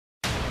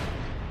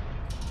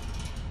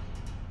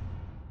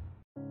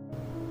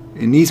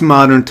In these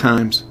modern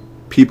times,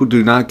 people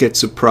do not get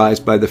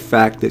surprised by the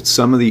fact that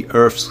some of the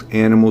Earth's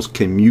animals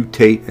can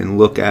mutate and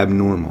look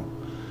abnormal.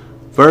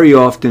 Very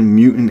often,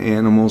 mutant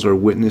animals are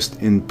witnessed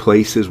in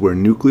places where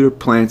nuclear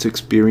plants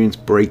experience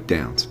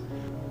breakdowns.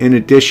 In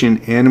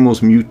addition,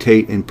 animals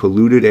mutate in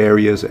polluted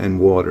areas and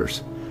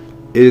waters.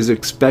 It is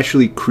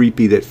especially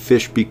creepy that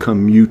fish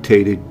become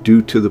mutated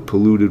due to the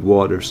polluted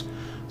waters,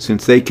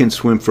 since they can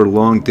swim for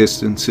long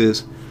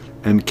distances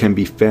and can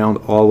be found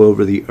all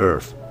over the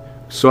earth.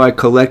 So I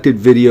collected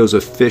videos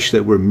of fish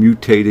that were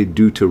mutated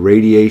due to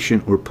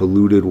radiation or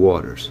polluted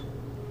waters.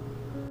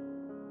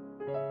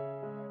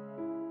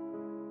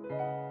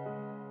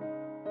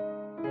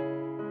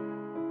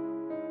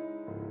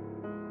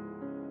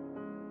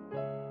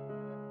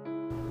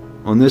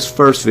 On this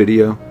first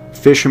video,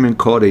 fishermen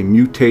caught a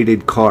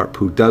mutated carp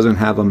who doesn't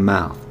have a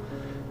mouth.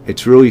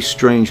 It's really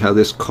strange how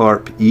this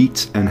carp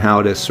eats and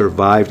how it has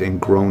survived and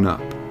grown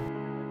up.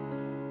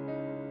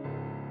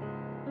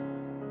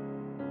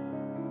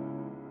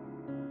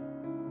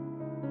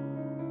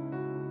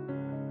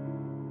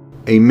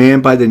 A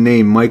man by the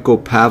name Michael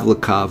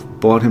Pavlikov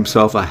bought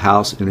himself a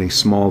house in a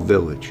small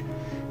village.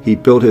 He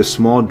built his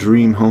small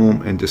dream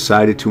home and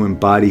decided to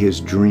embody his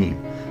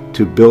dream,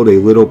 to build a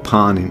little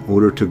pond in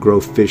order to grow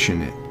fish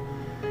in it.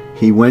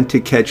 He went to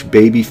catch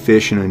baby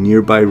fish in a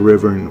nearby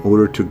river in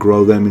order to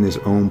grow them in his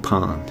own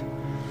pond.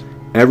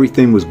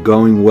 Everything was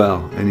going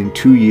well, and in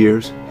 2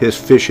 years, his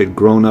fish had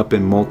grown up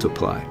and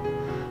multiplied.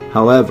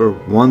 However,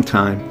 one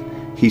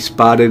time, he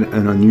spotted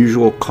an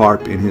unusual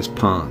carp in his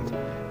pond.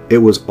 It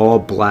was all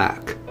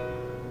black.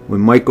 When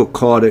Michael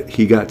caught it,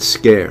 he got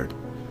scared.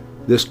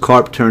 This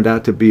carp turned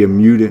out to be a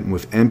mutant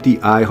with empty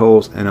eye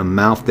holes and a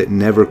mouth that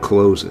never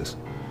closes.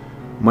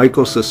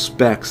 Michael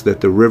suspects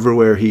that the river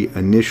where he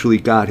initially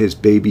got his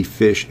baby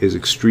fish is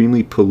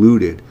extremely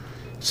polluted,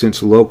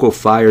 since local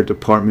fire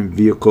department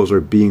vehicles are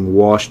being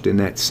washed in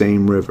that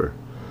same river.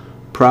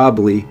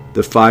 Probably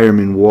the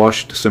firemen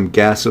washed some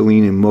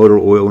gasoline and motor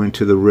oil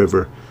into the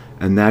river,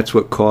 and that's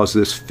what caused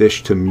this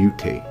fish to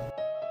mutate.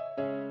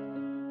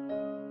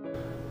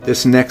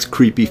 This next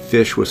creepy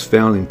fish was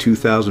found in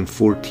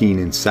 2014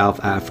 in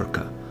South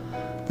Africa.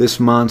 This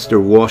monster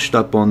washed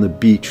up on the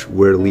beach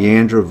where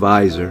Leandra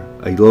Visor,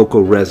 a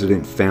local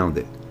resident, found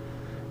it.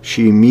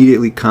 She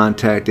immediately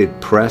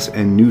contacted press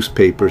and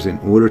newspapers in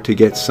order to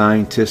get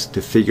scientists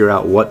to figure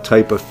out what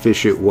type of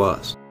fish it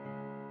was.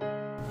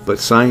 But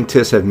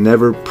scientists have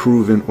never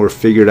proven or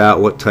figured out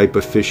what type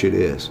of fish it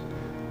is.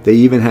 They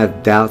even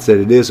have doubts that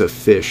it is a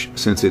fish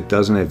since it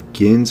doesn't have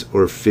gills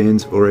or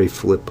fins or a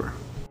flipper.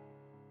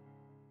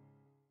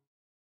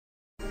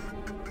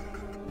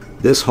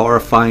 This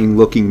horrifying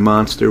looking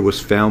monster was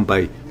found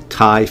by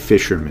Thai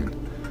fishermen.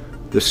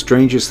 The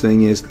strangest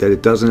thing is that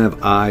it doesn't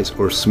have eyes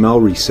or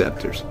smell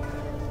receptors.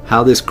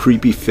 How this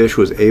creepy fish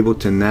was able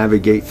to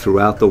navigate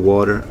throughout the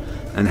water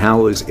and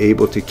how it was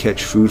able to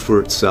catch food for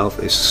itself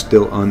is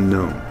still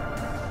unknown.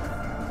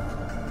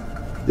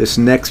 This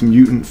next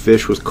mutant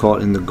fish was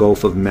caught in the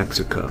Gulf of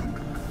Mexico.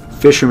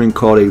 Fishermen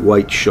caught a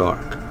white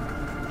shark.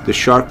 The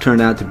shark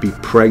turned out to be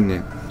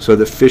pregnant, so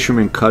the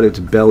fisherman cut its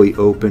belly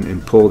open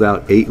and pulled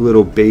out 8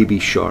 little baby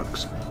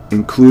sharks,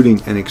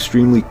 including an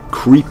extremely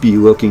creepy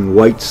looking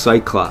white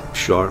cyclops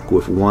shark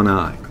with one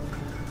eye.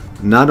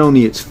 Not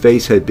only its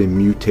face had been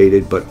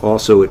mutated, but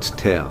also its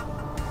tail.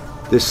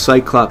 This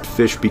cyclops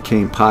fish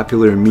became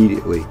popular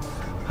immediately.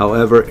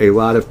 However, a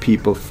lot of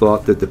people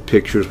thought that the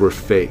pictures were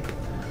fake.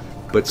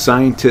 But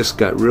scientists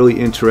got really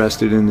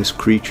interested in this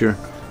creature,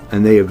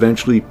 and they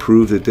eventually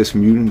proved that this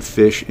mutant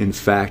fish in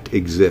fact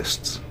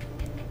exists.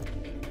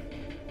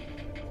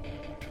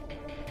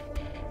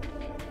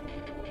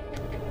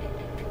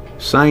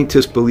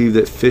 Scientists believe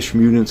that fish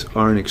mutants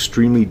are an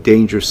extremely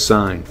dangerous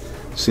sign,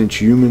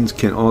 since humans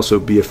can also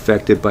be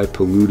affected by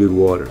polluted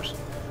waters.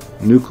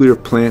 Nuclear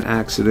plant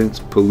accidents,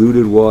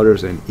 polluted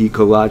waters, and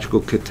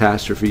ecological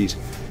catastrophes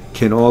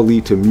can all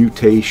lead to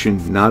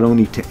mutation not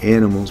only to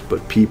animals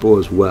but people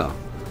as well.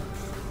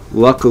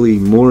 Luckily,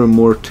 more and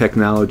more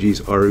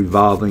technologies are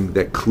evolving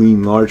that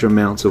clean large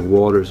amounts of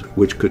waters,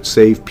 which could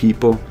save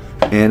people,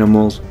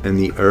 animals, and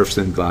the Earth's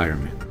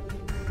environment.